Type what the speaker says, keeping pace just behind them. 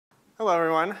Hello,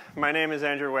 everyone. My name is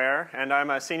Andrew Ware, and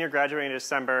I'm a senior graduating in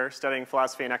December studying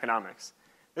philosophy and economics.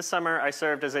 This summer, I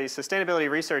served as a sustainability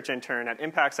research intern at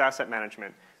Impax Asset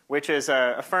Management, which is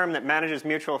a firm that manages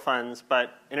mutual funds,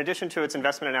 but in addition to its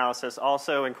investment analysis,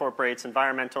 also incorporates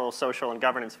environmental, social, and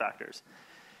governance factors.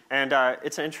 And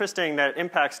it's interesting that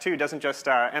Impax, too, doesn't just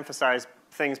emphasize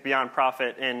things beyond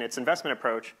profit in its investment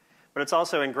approach, but it's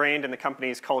also ingrained in the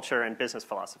company's culture and business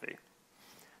philosophy.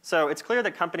 So it's clear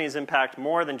that companies impact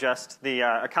more than just the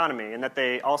economy, and that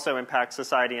they also impact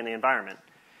society and the environment.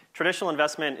 Traditional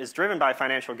investment is driven by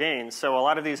financial gains, so a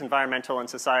lot of these environmental and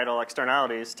societal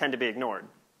externalities tend to be ignored.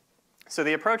 So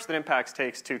the approach that Impax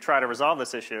takes to try to resolve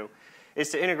this issue is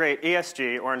to integrate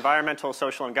ESG, or environmental,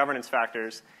 social, and governance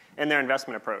factors, in their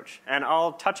investment approach. And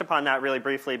I'll touch upon that really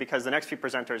briefly because the next few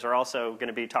presenters are also going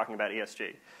to be talking about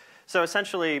ESG. So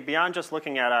essentially, beyond just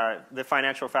looking at the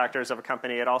financial factors of a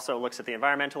company, it also looks at the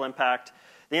environmental impact,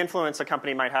 the influence a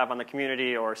company might have on the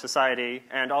community or society,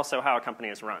 and also how a company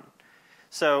is run.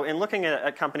 So in looking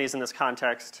at companies in this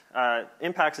context,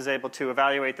 Impax is able to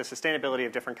evaluate the sustainability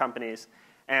of different companies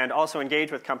and also engage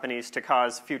with companies to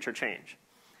cause future change.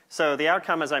 So the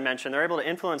outcome, as I mentioned, they're able to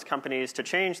influence companies to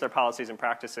change their policies and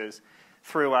practices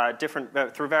through,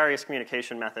 through various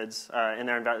communication methods in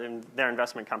their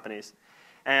investment companies.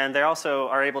 And they also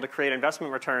are able to create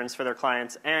investment returns for their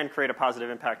clients and create a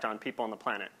positive impact on people on the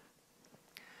planet.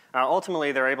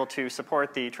 Ultimately, they're able to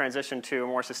support the transition to a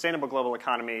more sustainable global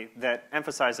economy that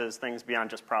emphasizes things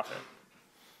beyond just profit.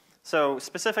 So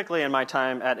specifically in my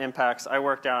time at Impax, I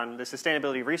worked on the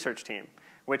sustainability research team,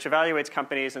 which evaluates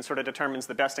companies and sort of determines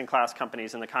the best-in-class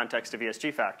companies in the context of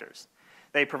ESG factors.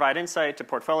 They provide insight to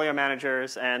portfolio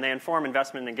managers, and they inform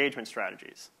investment and engagement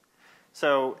strategies.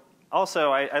 So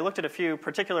also, I looked at a few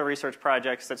particular research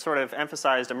projects that sort of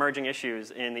emphasized emerging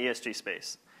issues in the ESG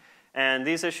space. And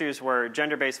these issues were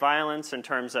gender-based violence in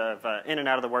terms of in and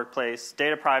out of the workplace,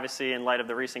 data privacy in light of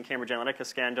the recent Cambridge Analytica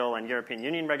scandal and European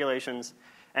Union regulations,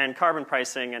 and carbon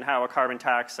pricing and how a carbon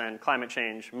tax and climate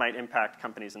change might impact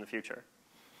companies in the future.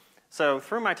 So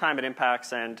through my time at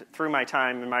Impax and through my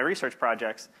time in my research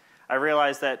projects, I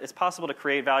realized that it's possible to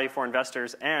create value for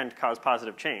investors and cause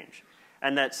positive change,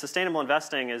 and that sustainable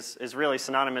investing is really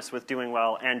synonymous with doing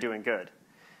well and doing good.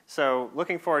 So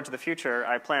looking forward to the future,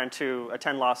 I plan to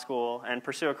attend law school and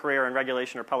pursue a career in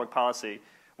regulation or public policy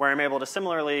where I'm able to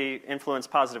similarly influence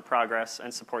positive progress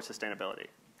and support sustainability.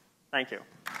 Thank you.